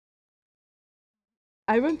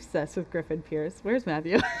I'm obsessed with Griffin Pierce. Where's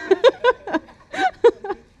Matthew?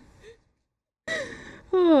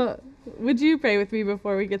 Oh, would you pray with me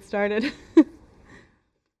before we get started?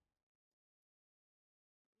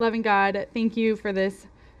 Loving God, thank you for this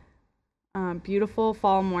beautiful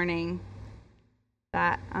fall morning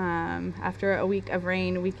that after a week of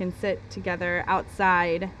rain, we can sit together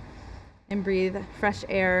outside and breathe fresh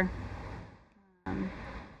air,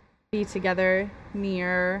 be together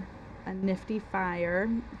near a nifty fire,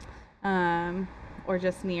 or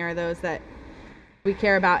just near those that we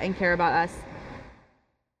care about and care about us.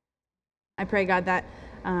 I pray, God, that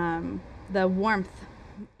the warmth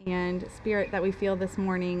and spirit that we feel this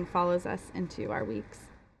morning follows us into our weeks.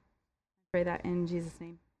 I pray that in Jesus'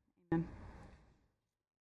 name. Amen.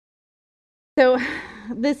 So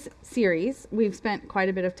this series, we've spent quite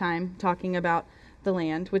a bit of time talking about the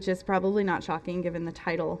land, which is probably not shocking given the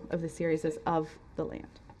title of the series is Of the Land.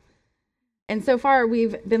 And so far,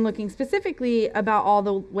 we've been looking specifically about all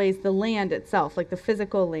the ways the land itself, like the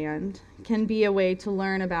physical land, can be a way to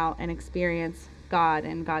learn about and experience God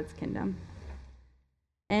and God's kingdom.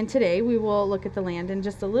 And today, we will look at the land in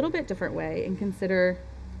just a little bit different way and consider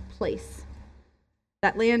place.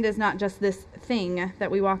 That land is not just this thing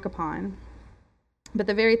that we walk upon, but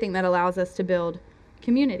the very thing that allows us to build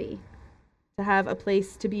community, to have a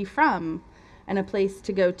place to be from and a place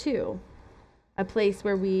to go to. A place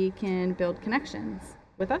where we can build connections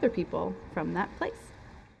with other people from that place.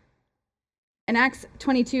 In Acts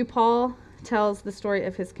 22, Paul tells the story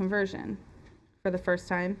of his conversion. For the first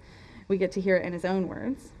time, we get to hear it in his own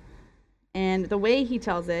words. And the way he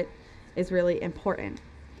tells it is really important.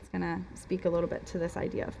 It's going to speak a little bit to this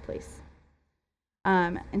idea of place.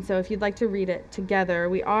 And so if you'd like to read it together,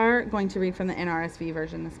 we are going to read from the NRSV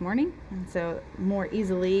version this morning. And so more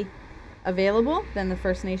easily available than the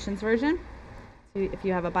First Nations version. If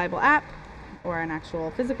you have a Bible app or an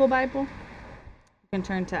actual physical Bible, you can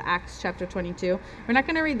turn to Acts chapter 22. We're not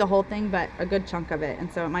going to read the whole thing, but a good chunk of it,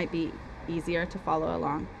 and so it might be easier to follow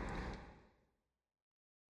along.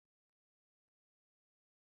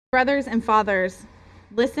 Brothers and fathers,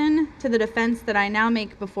 listen to the defense that I now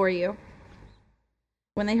make before you.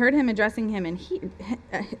 When they heard him addressing them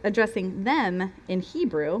in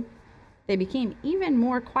Hebrew, they became even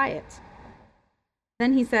more quiet.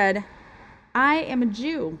 Then he said, I am a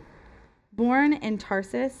Jew, born in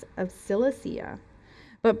Tarsus of Cilicia,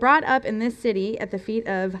 but brought up in this city at the feet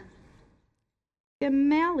of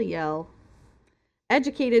Gamaliel,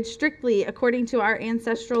 educated strictly according to our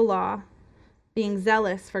ancestral law, being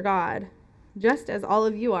zealous for God, just as all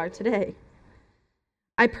of you are today.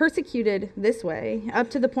 I persecuted this way up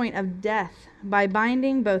to the point of death by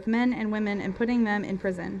binding both men and women and putting them in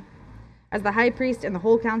prison, as the high priest and the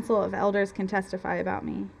whole council of elders can testify about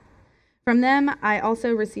me. From them I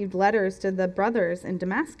also received letters to the brothers in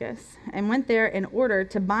Damascus, and went there in order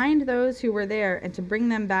to bind those who were there and to bring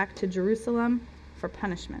them back to Jerusalem for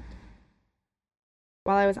punishment.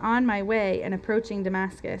 While I was on my way and approaching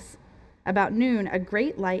Damascus, about noon a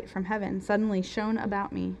great light from heaven suddenly shone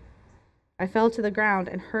about me. I fell to the ground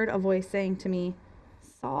and heard a voice saying to me,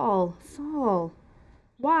 Saul, Saul,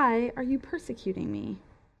 why are you persecuting me?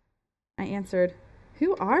 I answered,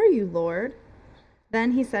 Who are you, Lord?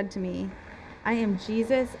 Then he said to me, I am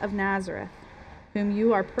Jesus of Nazareth, whom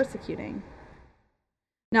you are persecuting.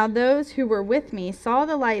 Now those who were with me saw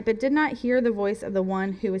the light, but did not hear the voice of the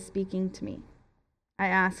one who was speaking to me. I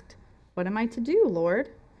asked, What am I to do,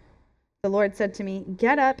 Lord? The Lord said to me,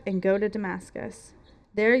 Get up and go to Damascus.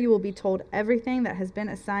 There you will be told everything that has been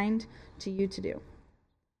assigned to you to do.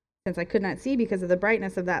 Since I could not see because of the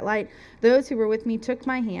brightness of that light, those who were with me took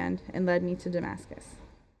my hand and led me to Damascus.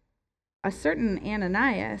 A certain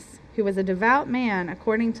Ananias, who was a devout man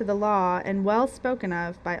according to the law and well spoken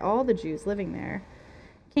of by all the Jews living there,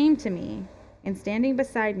 came to me, and standing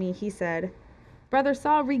beside me, he said, Brother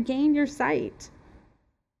Saul, regain your sight.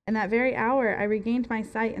 In that very hour I regained my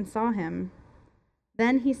sight and saw him.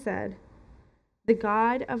 Then he said, The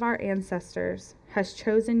God of our ancestors has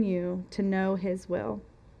chosen you to know his will,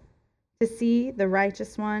 to see the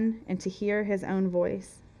righteous one and to hear his own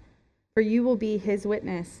voice. For you will be his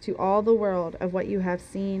witness to all the world of what you have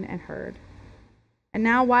seen and heard. And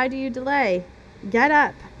now why do you delay? Get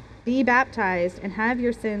up, be baptized, and have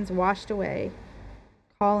your sins washed away,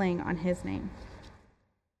 calling on his name.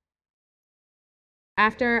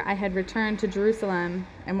 After I had returned to Jerusalem,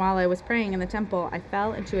 and while I was praying in the temple, I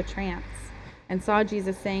fell into a trance and saw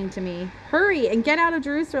Jesus saying to me, Hurry and get out of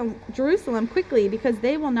Jerusalem quickly, because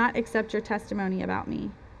they will not accept your testimony about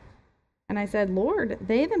me. And I said, Lord,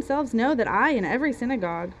 they themselves know that in every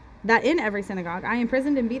synagogue I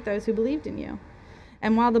imprisoned and beat those who believed in you.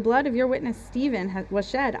 And while the blood of your witness Stephen was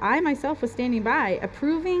shed, I myself was standing by,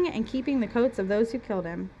 approving and keeping the coats of those who killed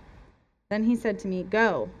him. Then he said to me,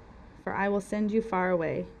 Go, for I will send you far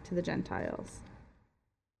away to the Gentiles.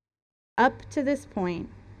 Up to this point,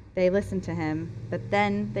 they listened to him, but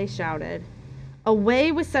then they shouted,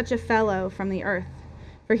 Away with such a fellow from the earth,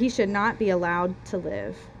 for he should not be allowed to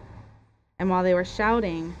live. And while they were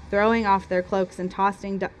shouting, throwing off their cloaks and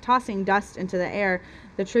tossing dust into the air,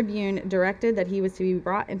 the tribune directed that he was to be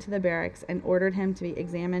brought into the barracks and ordered him to be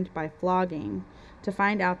examined by flogging to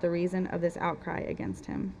find out the reason of this outcry against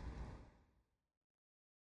him.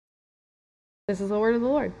 This is the word of the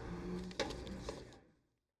Lord.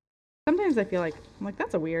 Sometimes I feel like,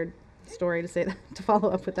 that's a weird story to say that, to follow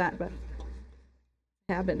up with that, but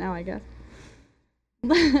I have it now, I guess.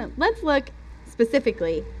 Let's look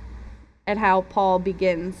specifically at how Paul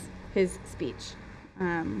begins his speech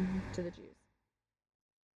to the Jews.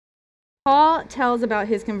 Paul tells about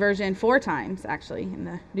his conversion 4 times, actually, in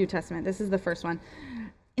the New Testament. This is the first one.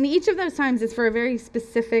 And each of those times is for a very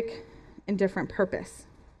specific and different purpose,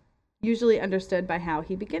 usually understood by how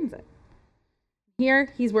he begins it.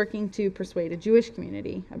 Here, he's working to persuade a Jewish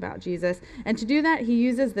community about Jesus. And to do that, he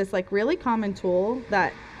uses this really common tool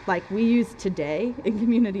that we use today in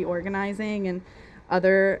community organizing and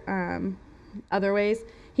other ways.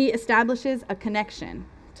 He establishes a connection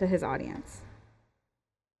to his audience.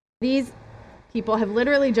 These people have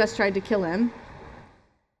literally just tried to kill him.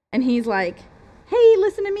 And he's like, Hey,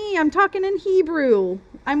 listen to me. I'm talking in Hebrew.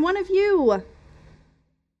 I'm one of you.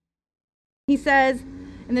 He says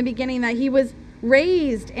in the beginning that he was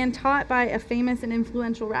raised and taught by a famous and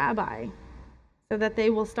influential rabbi so that they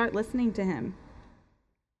will start listening to him.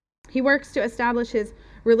 He works to establish his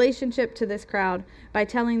relationship to this crowd by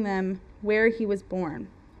telling them where he was born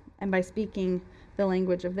and by speaking the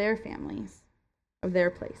language of their families, of their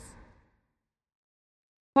place.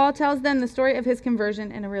 Paul tells them the story of his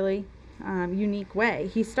conversion in a really unique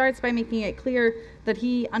way. He starts by making it clear that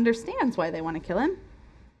he understands why they want to kill him,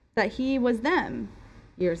 that he was them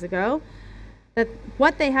years ago, that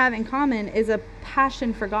what they have in common is a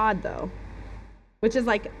passion for God, though, which is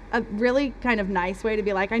a really kind of nice way to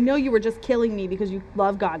be I know you were just killing me because you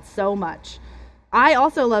love God so much. I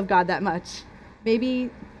also love God that much.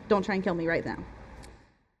 Maybe don't try and kill me right now.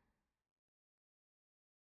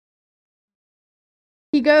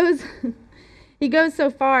 He goes so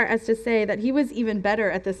far as to say that he was even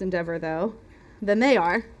better at this endeavor, though, than they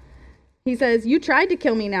are. He says, You tried to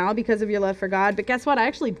kill me now because of your love for God, but guess what? I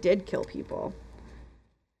actually did kill people.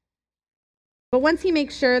 But once he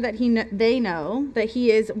makes sure that they know that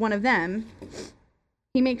he is one of them,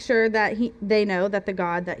 he makes sure that they know that the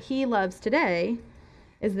God that he loves today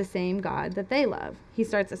is the same God that they love. He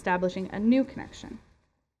starts establishing a new connection.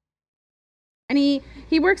 And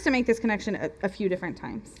he works to make this connection a few different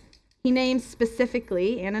times. He names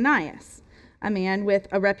specifically Ananias, a man with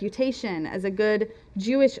a reputation as a good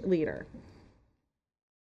Jewish leader.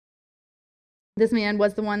 This man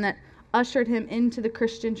was the one that ushered him into the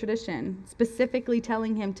Christian tradition, specifically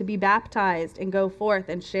telling him to be baptized and go forth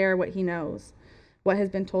and share what he knows, what has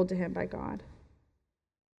been told to him by God.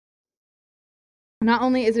 Not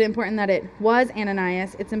only is it important that it was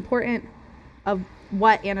Ananias, it's important of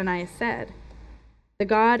what Ananias said. The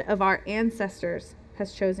God of our ancestors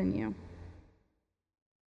has chosen you.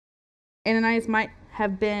 Ananias might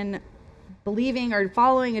have been believing or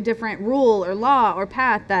following a different rule or law or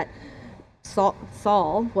path that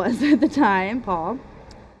Saul was at the time, Paul,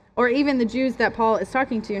 or even the Jews that Paul is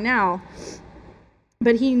talking to now.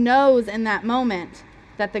 But he knows in that moment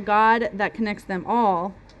that the God that connects them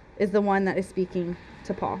all is the one that is speaking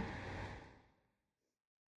to Paul.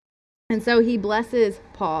 And so he blesses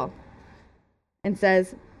Paul and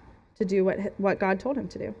says to do what God told him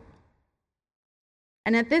to do.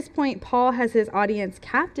 And at this point, Paul has his audience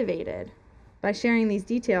captivated by sharing these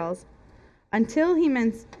details until he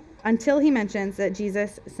mentions that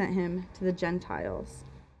Jesus sent him to the Gentiles.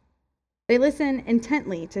 They listen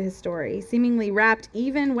intently to his story, seemingly rapt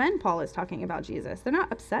even when Paul is talking about Jesus. They're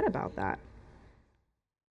not upset about that.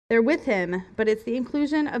 They're with him, but it's the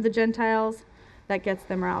inclusion of the Gentiles that gets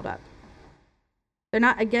them riled up. They're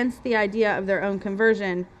not against the idea of their own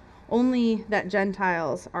conversion, only that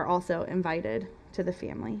Gentiles are also invited to the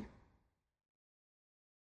family.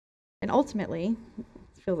 And ultimately,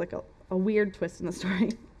 it feels like a weird twist in the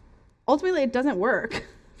story. Ultimately, it doesn't work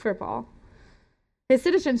for Paul. His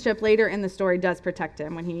citizenship later in the story does protect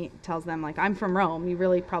him when he tells them, I'm from Rome. You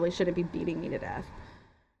really probably shouldn't be beating me to death.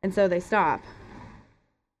 And so they stop.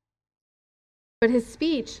 But his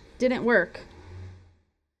speech didn't work.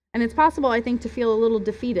 And it's possible, I think, to feel a little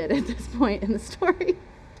defeated at this point in the story.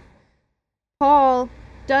 Paul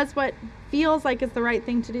does what feels like is the right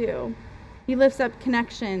thing to do. He lifts up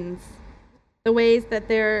connections, the ways that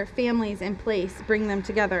their families in place bring them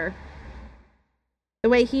together, the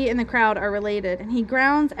way he and the crowd are related, and he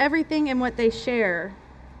grounds everything in what they share,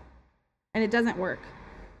 and it doesn't work.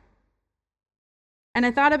 And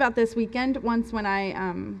I thought about this weekend once when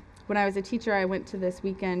I was a teacher. I went to this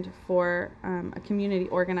weekend for a community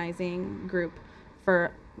organizing group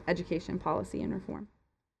for education policy and reform.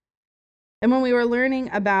 And when we were learning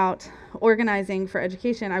about organizing for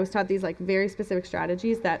education, I was taught these very specific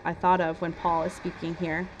strategies that I thought of when Paul is speaking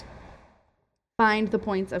here. Find the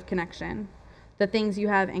points of connection, the things you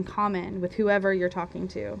have in common with whoever you're talking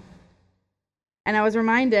to. And I was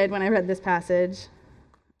reminded when I read this passage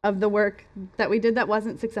of the work that we did that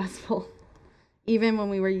wasn't successful, even when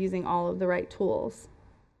we were using all of the right tools.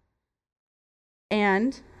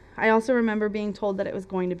 And I also remember being told that it was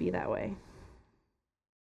going to be that way,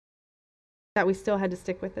 that we still had to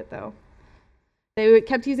stick with it, though. They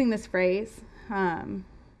kept using this phrase,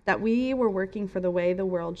 that we were working for the way the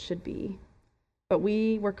world should be, but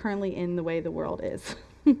we were currently in the way the world is.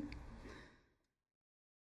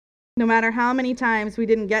 No matter how many times we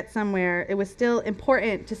didn't get somewhere, it was still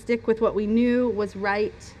important to stick with what we knew was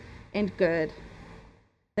right and good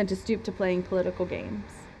than to stoop to playing political games.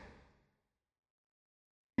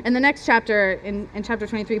 In the next chapter, in chapter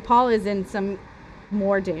 23, Paul is in some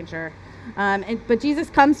more danger. But Jesus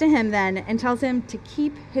comes to him then and tells him to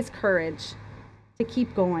keep his courage, to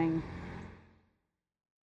keep going.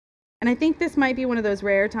 And I think this might be one of those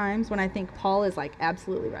rare times when I think Paul is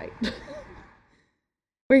absolutely right.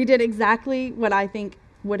 Where he did exactly what I think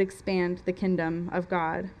would expand the kingdom of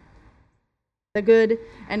God. The good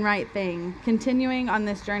and right thing, continuing on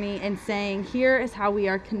this journey and saying, here is how we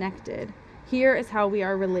are connected. Here is how we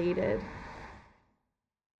are related.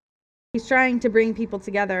 He's trying to bring people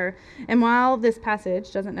together. And while this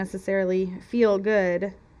passage doesn't necessarily feel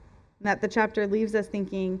good, that the chapter leaves us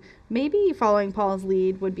thinking maybe following Paul's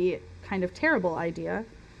lead would be a kind of terrible idea,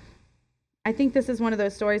 I think this is one of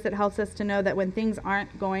those stories that helps us to know that when things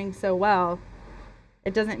aren't going so well,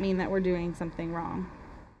 it doesn't mean that we're doing something wrong.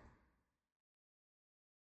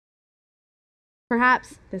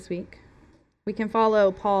 Perhaps this week we can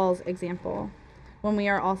follow Paul's example when we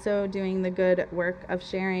are also doing the good work of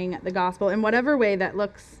sharing the gospel in whatever way that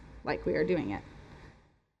looks like we are doing it.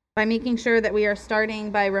 By making sure that we are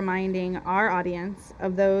starting by reminding our audience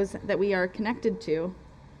of those that we are connected to,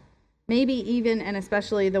 maybe even and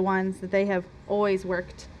especially the ones that they have always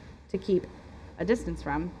worked to keep a distance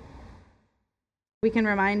from. We can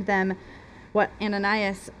remind them what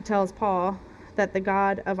Ananias tells Paul, that the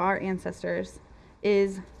God of our ancestors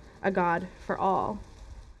is a God for all.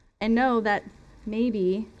 And know that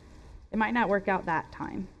maybe it might not work out that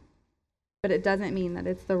time, but it doesn't mean that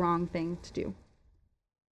it's the wrong thing to do.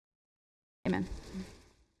 Amen.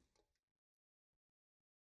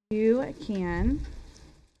 You can